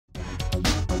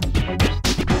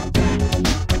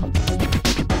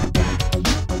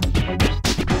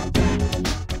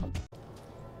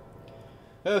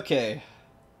Okay.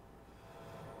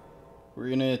 We're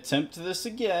gonna attempt this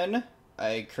again.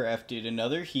 I crafted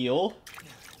another heal,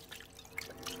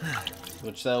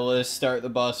 which that will let us start the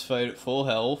boss fight at full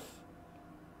health.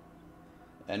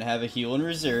 And have a heal in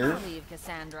reserve. I believe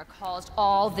Cassandra caused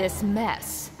all this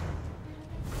mess.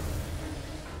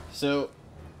 So,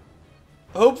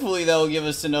 hopefully that will give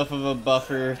us enough of a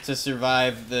buffer to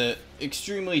survive the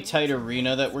extremely tight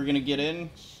arena that we're gonna get in.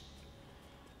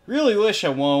 Really wish I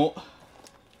won't.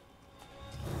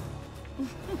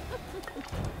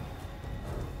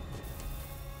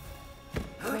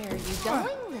 Where are you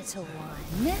going, little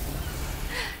one?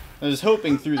 I was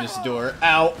hoping through this door.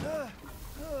 Ow!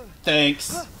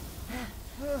 Thanks.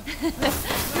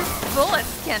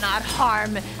 Bullets cannot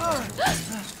harm.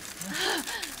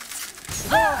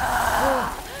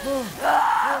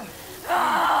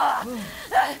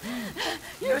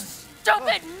 You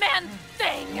stupid man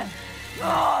thing!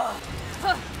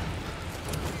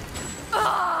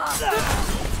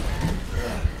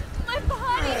 My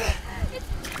body! It's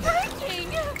breaking!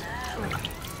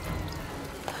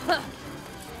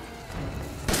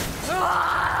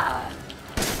 I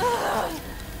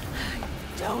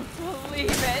don't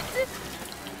believe it!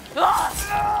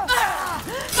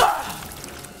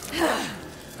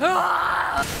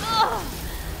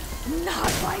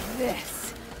 Not like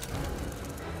this!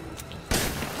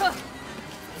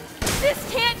 This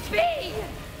can't be!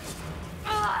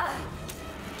 How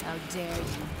dare you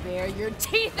bare your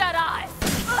teeth at us!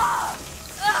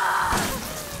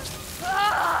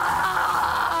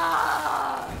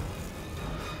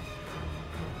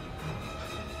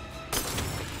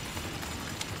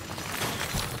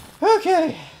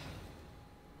 Okay.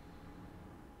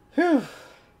 Whew.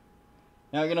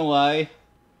 Not gonna lie,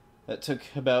 that took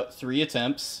about 3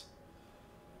 attempts.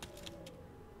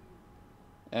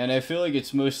 And I feel like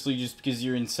it's mostly just because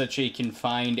you're in such a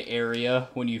confined area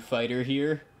when you fight her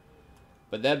here.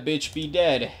 But that bitch be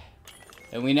dead.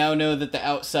 And we now know that the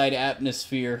outside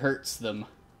atmosphere hurts them.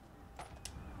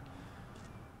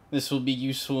 This will be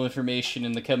useful information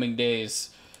in the coming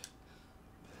days.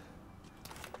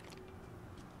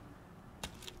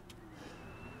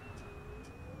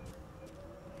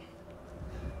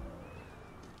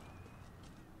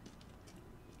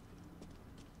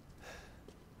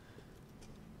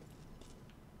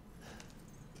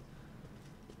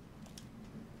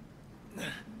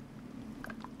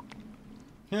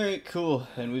 Alright, cool.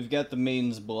 And we've got the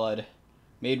maiden's blood.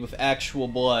 Made with actual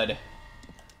blood.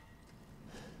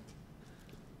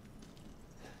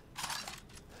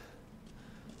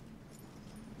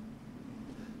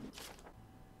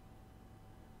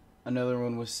 Another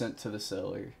one was sent to the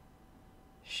cellar.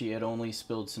 She had only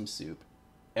spilled some soup.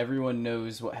 Everyone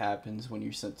knows what happens when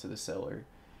you're sent to the cellar.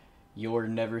 You're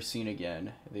never seen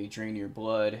again. They drain your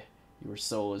blood. Your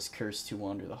soul is cursed to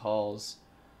wander the halls.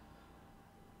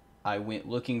 I went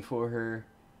looking for her,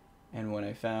 and when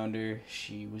I found her,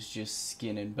 she was just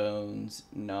skin and bones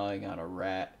gnawing on a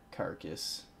rat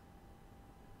carcass.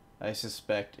 I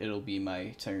suspect it'll be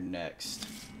my turn next.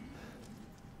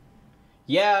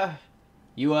 Yeah,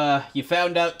 you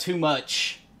found out too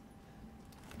much.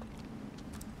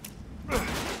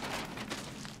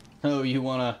 Oh, you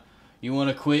wanna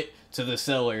quit? To the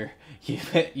cellar.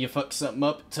 You fucked something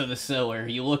up? To the cellar.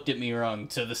 You looked at me wrong.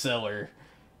 To the cellar.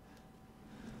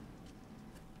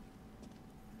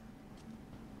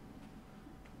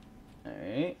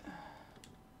 Alright.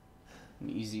 An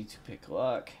easy to pick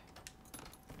lock.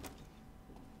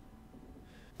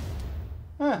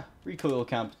 Huh, recoil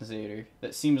compensator.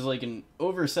 That seems like an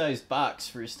oversized box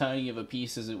for as tiny of a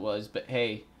piece as it was, but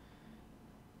hey.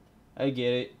 I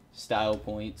get it. Style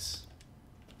points.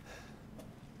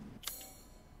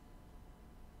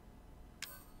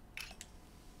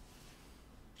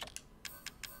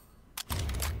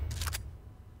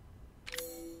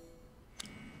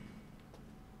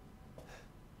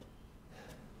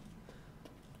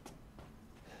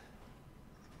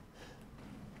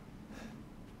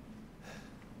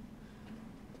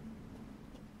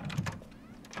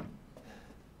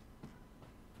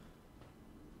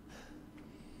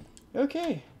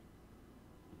 Okay.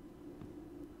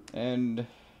 And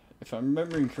if I'm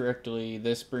remembering correctly,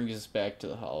 this brings us back to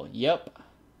the hall. Yep.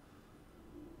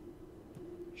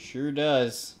 Sure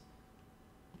does.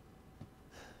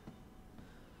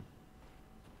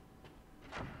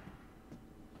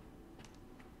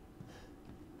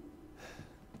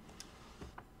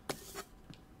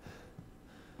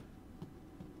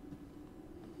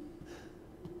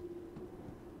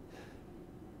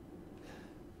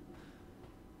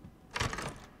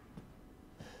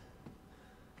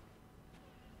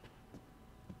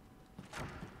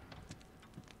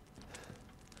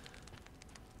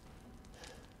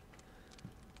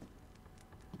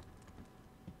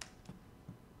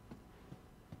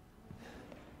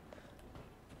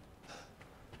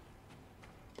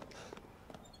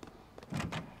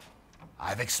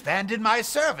 expanded my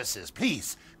services.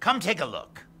 Please, come take a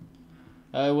look.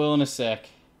 I will in a sec.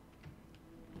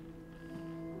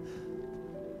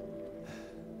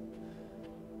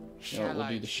 You know what, we'll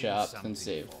do the shop and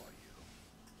save.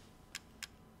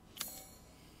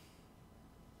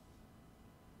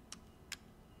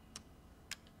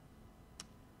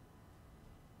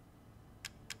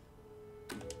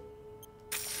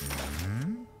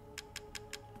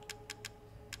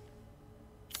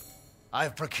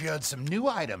 I've procured some new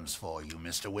items for you,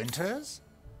 Mr. Winters.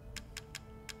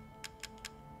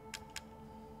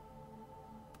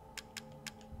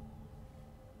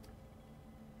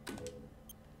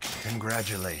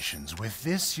 Congratulations. With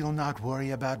this, you'll not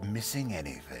worry about missing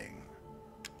anything.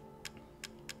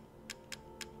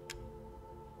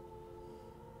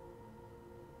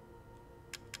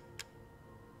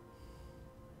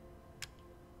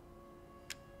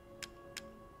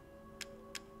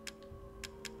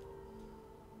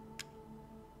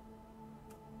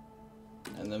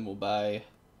 And then we'll buy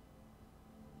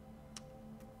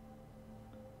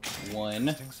one.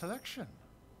 Interesting selection.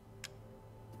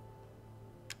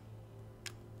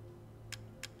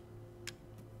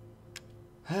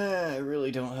 I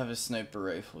really don't have a sniper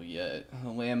rifle yet. The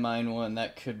landmine one,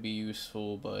 that could be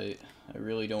useful, but I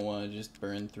really don't want to just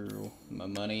burn through my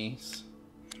monies.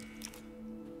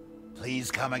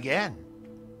 Please come again.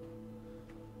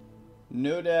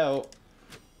 No doubt.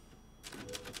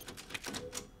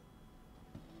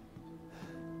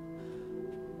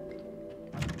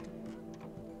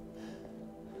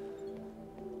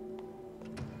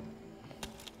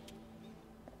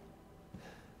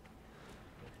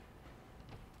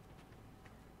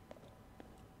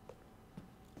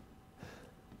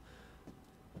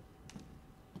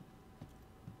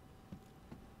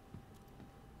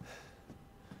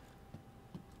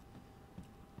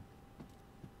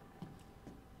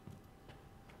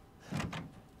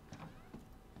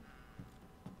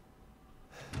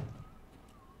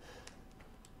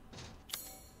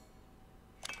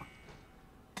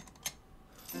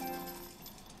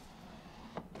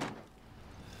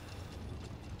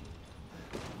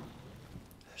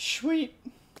 Sweet.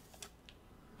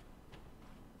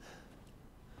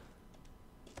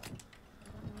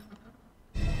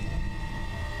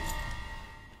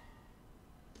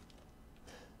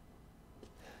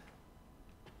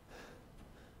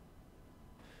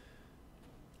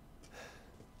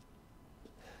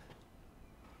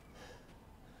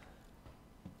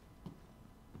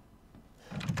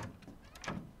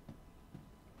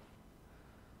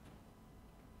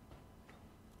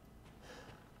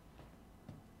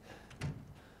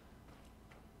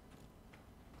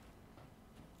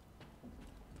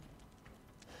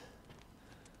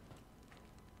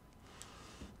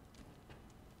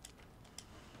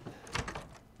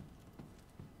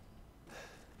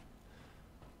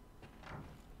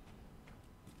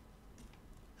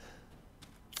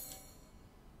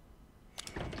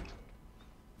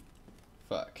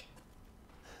 Fuck.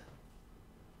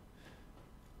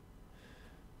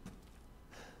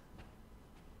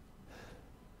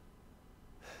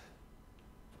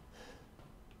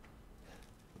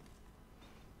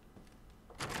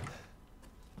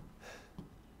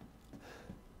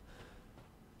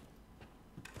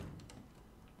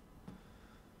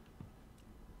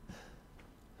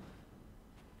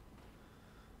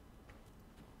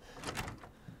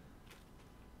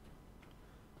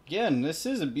 Again, this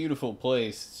is a beautiful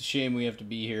place. It's a shame we have to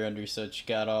be here under such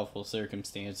god-awful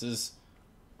circumstances.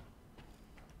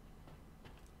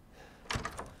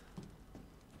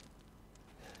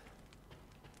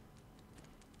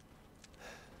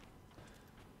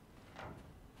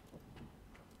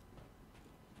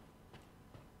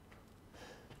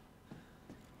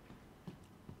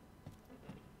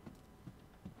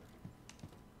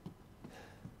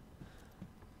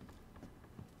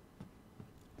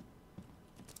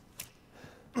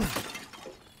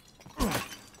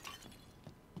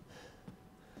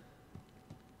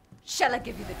 Shall I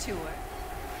give you the tour?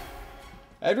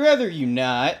 I'd rather you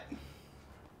not.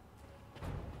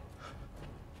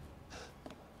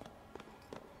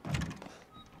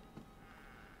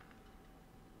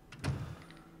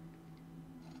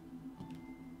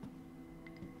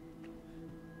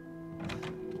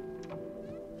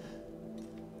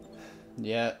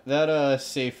 Yeah, that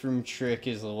safe room trick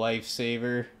is a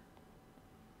lifesaver.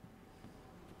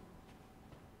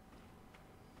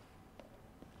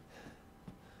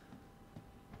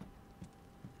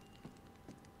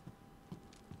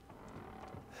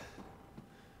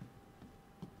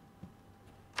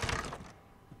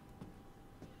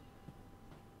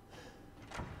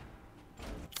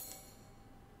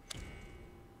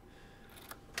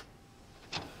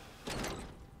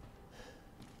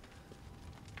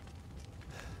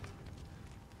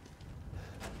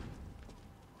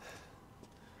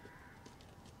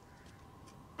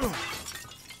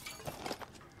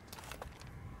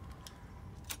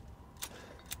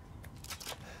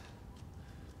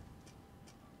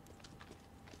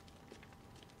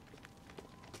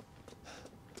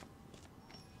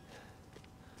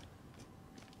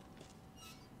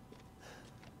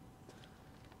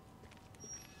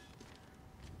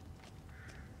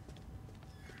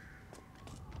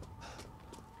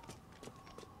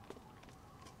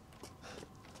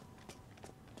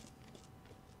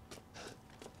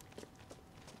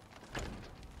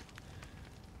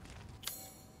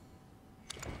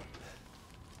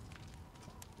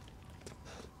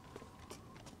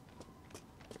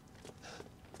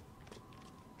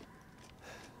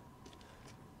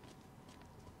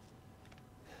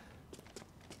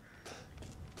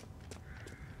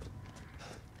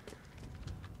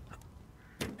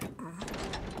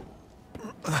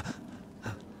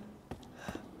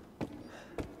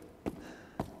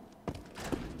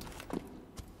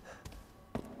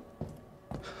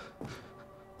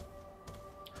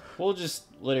 We'll just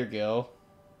let her go.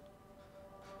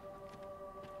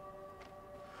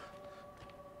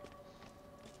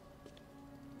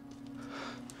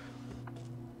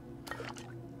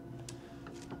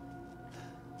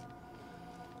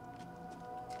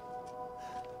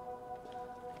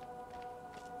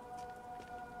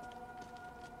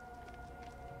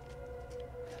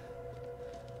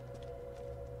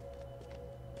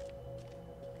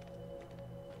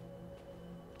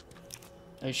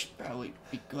 I should probably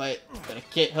be quiet, but I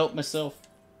can't help myself.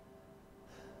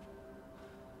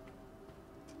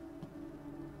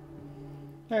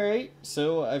 Alright,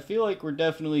 so I feel like we're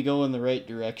definitely going the right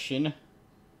direction.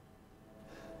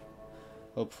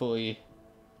 Hopefully,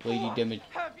 Lady Dimity...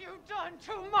 What have you done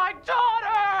to my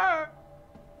daughter?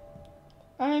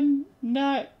 I'm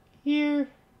not here,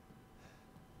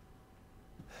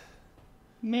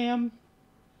 ma'am.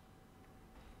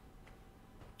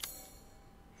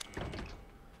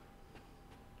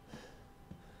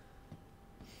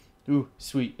 Ooh,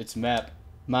 sweet, it's a map.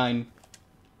 Mine.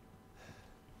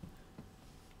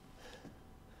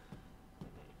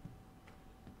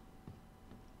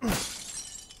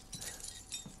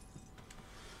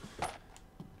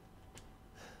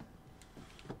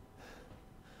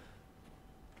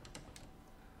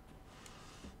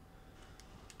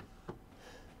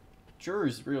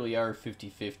 Jurors really are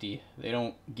 50-50. They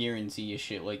don't guarantee you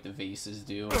shit like the vases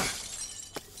do.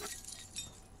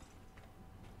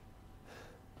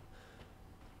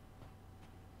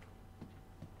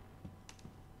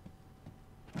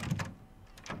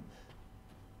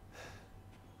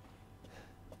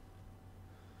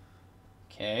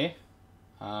 Okay.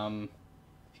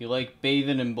 If you like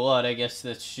bathing in blood, I guess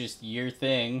that's just your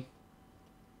thing.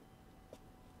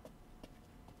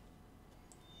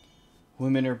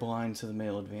 Women are blind to the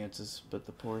male advances, but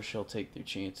the poor shall take their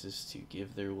chances to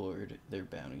give their lord their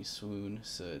bounty swoon,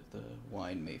 so that the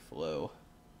wine may flow.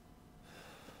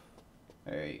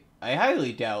 Alright, I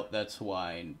highly doubt that's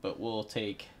wine, but we'll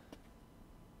take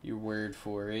your word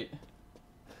for it.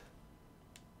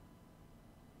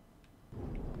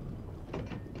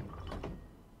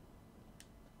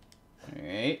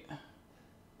 Alright.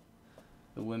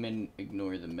 The women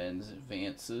ignore the men's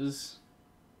advances.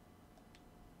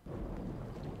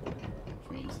 Which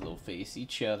means they'll face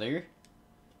each other.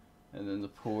 And then the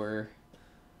poor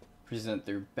present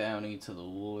their bounty to the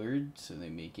lord, so they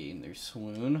may gain their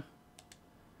swoon.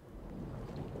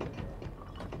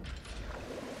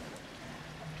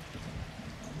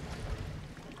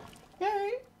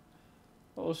 Alright.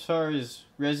 Well, as far as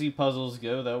Resi puzzles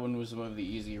go, that one was one of the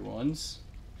easier ones.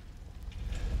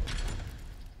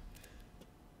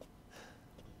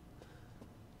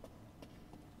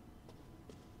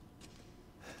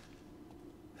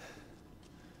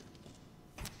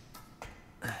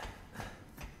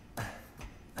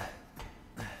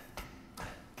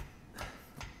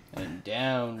 And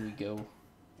down we go.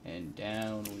 And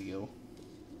down we go.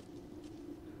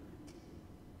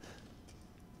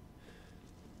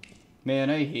 Man,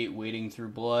 I hate wading through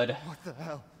blood. What the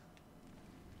hell?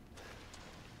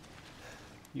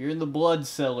 You're in the blood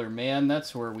cellar, man.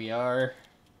 That's where we are.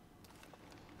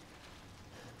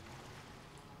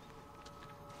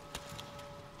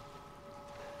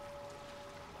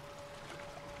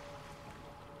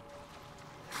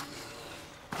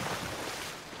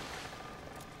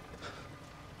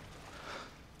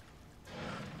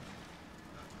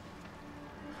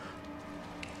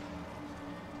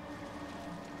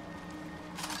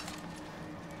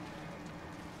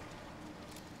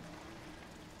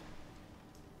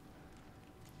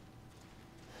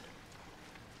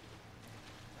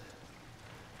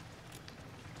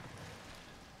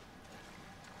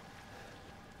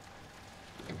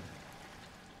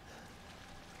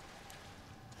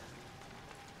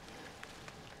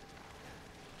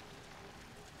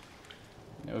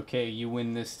 Okay, you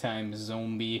win this time,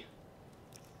 zombie.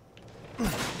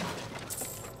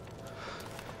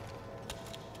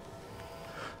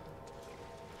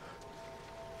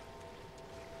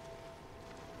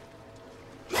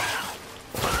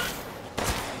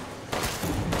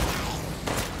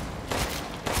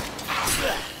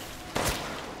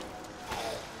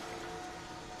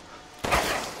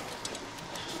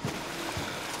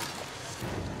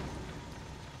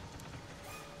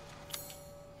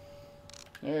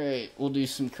 Alright, we'll do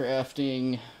some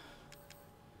crafting.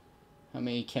 How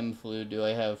many chem fluid do I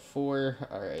have? 4.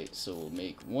 Alright, so we'll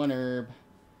make 1 herb.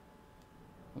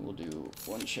 And we'll do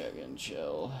 1 shotgun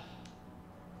shell.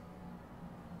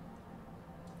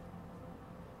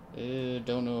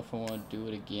 Don't know if I want to do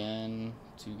it again.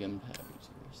 2 gunpowder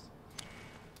tears.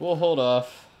 We'll hold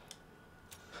off.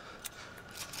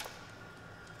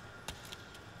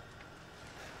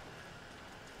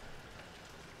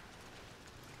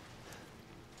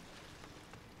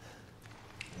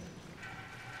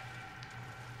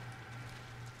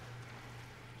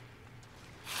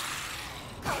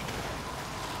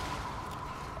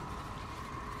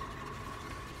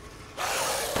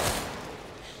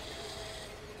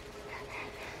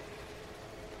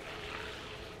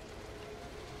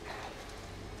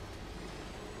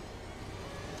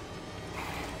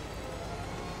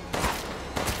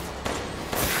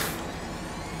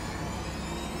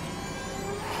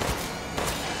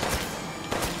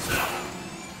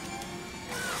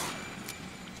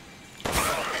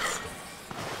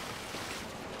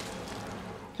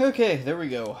 Okay, there we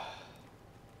go.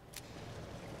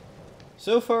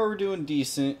 So far we're doing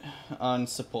decent on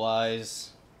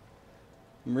supplies.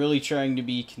 I'm really trying to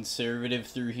be conservative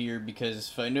through here because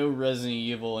if I know Resident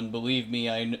Evil, and believe me,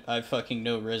 I fucking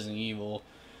know Resident Evil,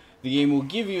 the game will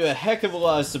give you a heck of a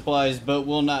lot of supplies, but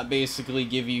will not basically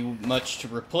give you much to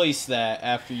replace that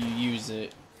after you use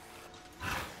it.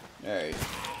 Alright.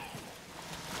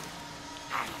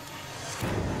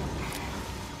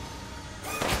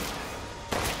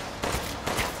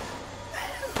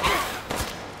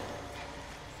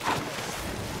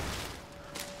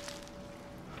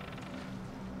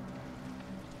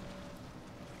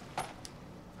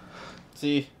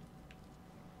 See?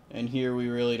 And here we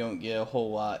really don't get a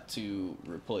whole lot to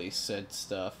replace said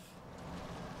stuff.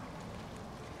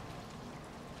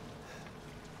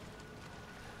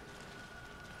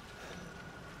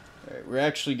 Alright, we're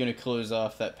actually going to close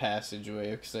off that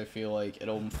passageway because I feel like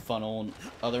it'll funnel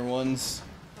other ones.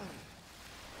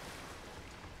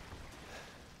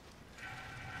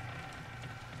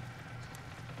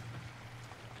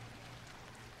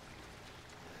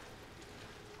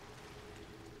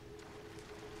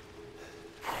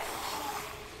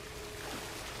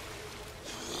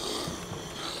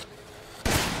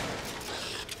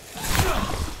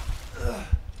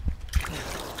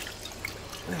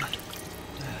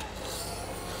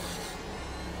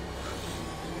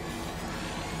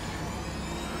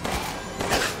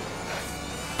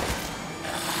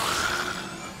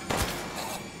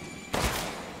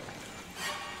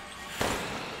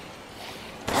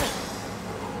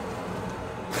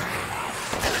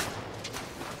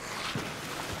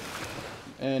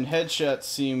 And headshots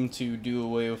seem to do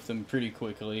away with them pretty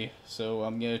quickly, so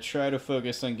I'm going to try to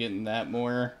focus on getting that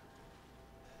more.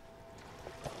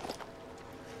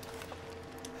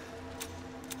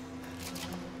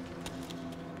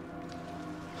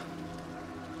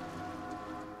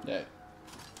 Yeah.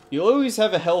 You'll always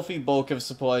have a healthy bulk of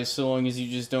supplies so long as you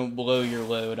just don't blow your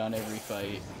load on every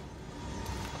fight.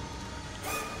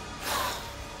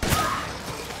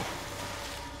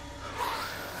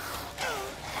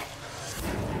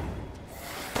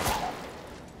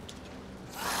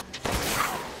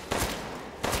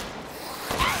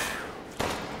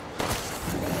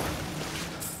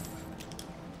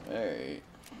 Alright.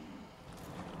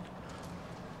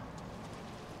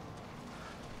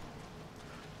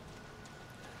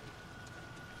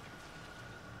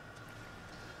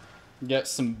 Got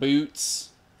some boots.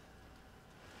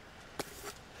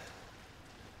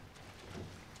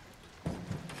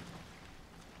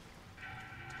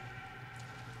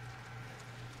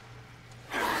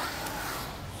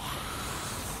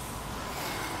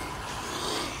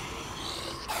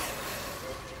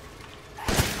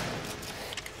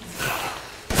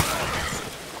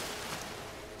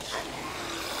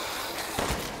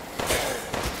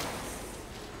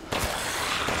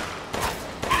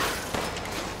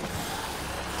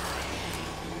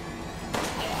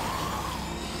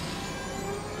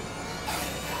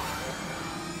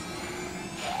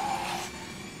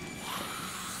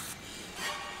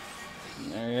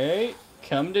 Alright,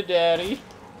 come to daddy.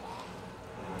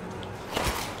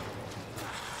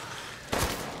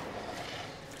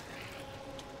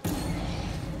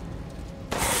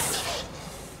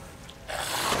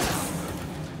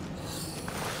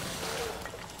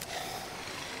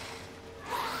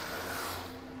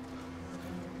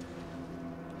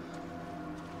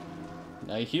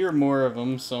 I hear more of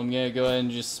them, so I'm gonna go ahead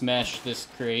and just smash this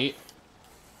crate.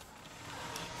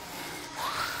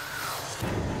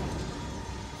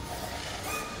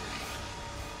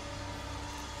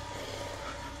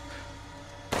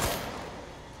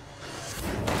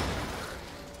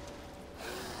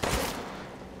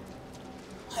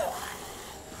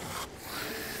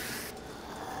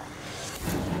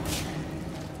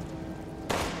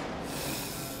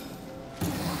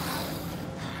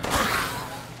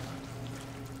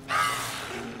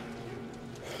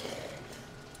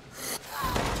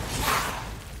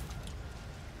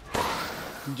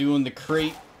 Doing the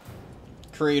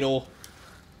cradle.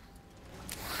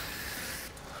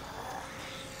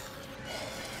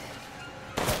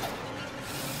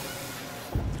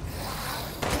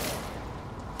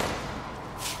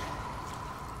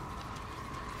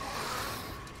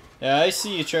 Yeah, I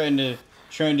see you trying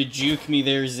to juke me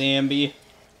there, Zambi.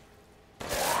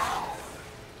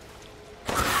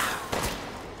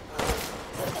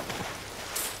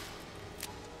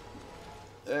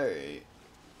 Alright.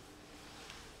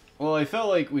 Well, I felt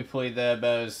like we played that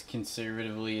about as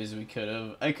conservatively as we could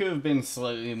have. I could have been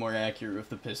slightly more accurate with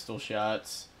the pistol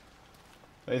shots.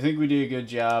 But I think we did a good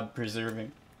job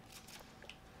preserving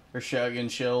our shotgun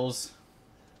shells.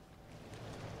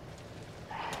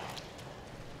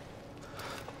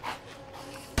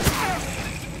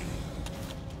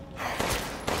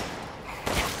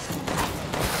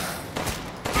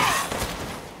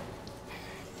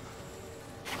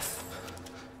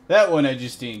 That one I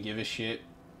just didn't give a shit.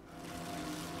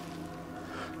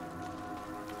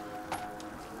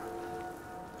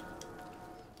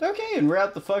 Okay, and we're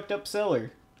out the fucked up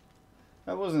cellar.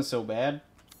 That wasn't so bad.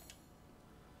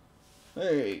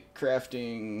 Alright,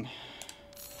 crafting.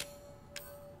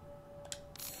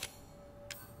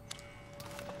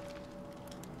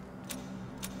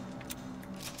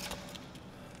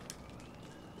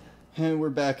 And we're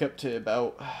back up to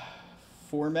about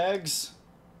 4 mags.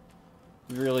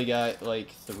 We really got like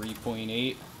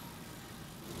 3.8.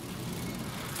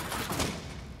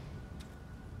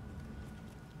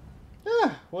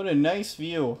 Ah, what a nice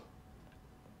view.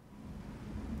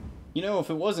 You know, if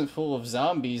it wasn't full of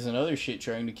zombies and other shit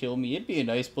trying to kill me, it'd be a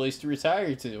nice place to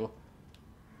retire to.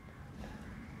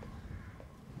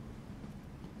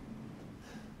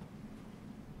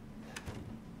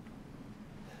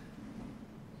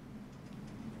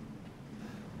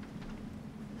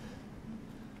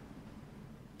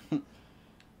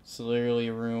 It's literally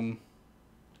a room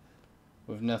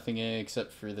with nothing in it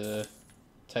except for the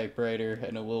typewriter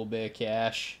and a little bit of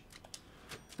cash.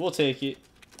 We'll take it.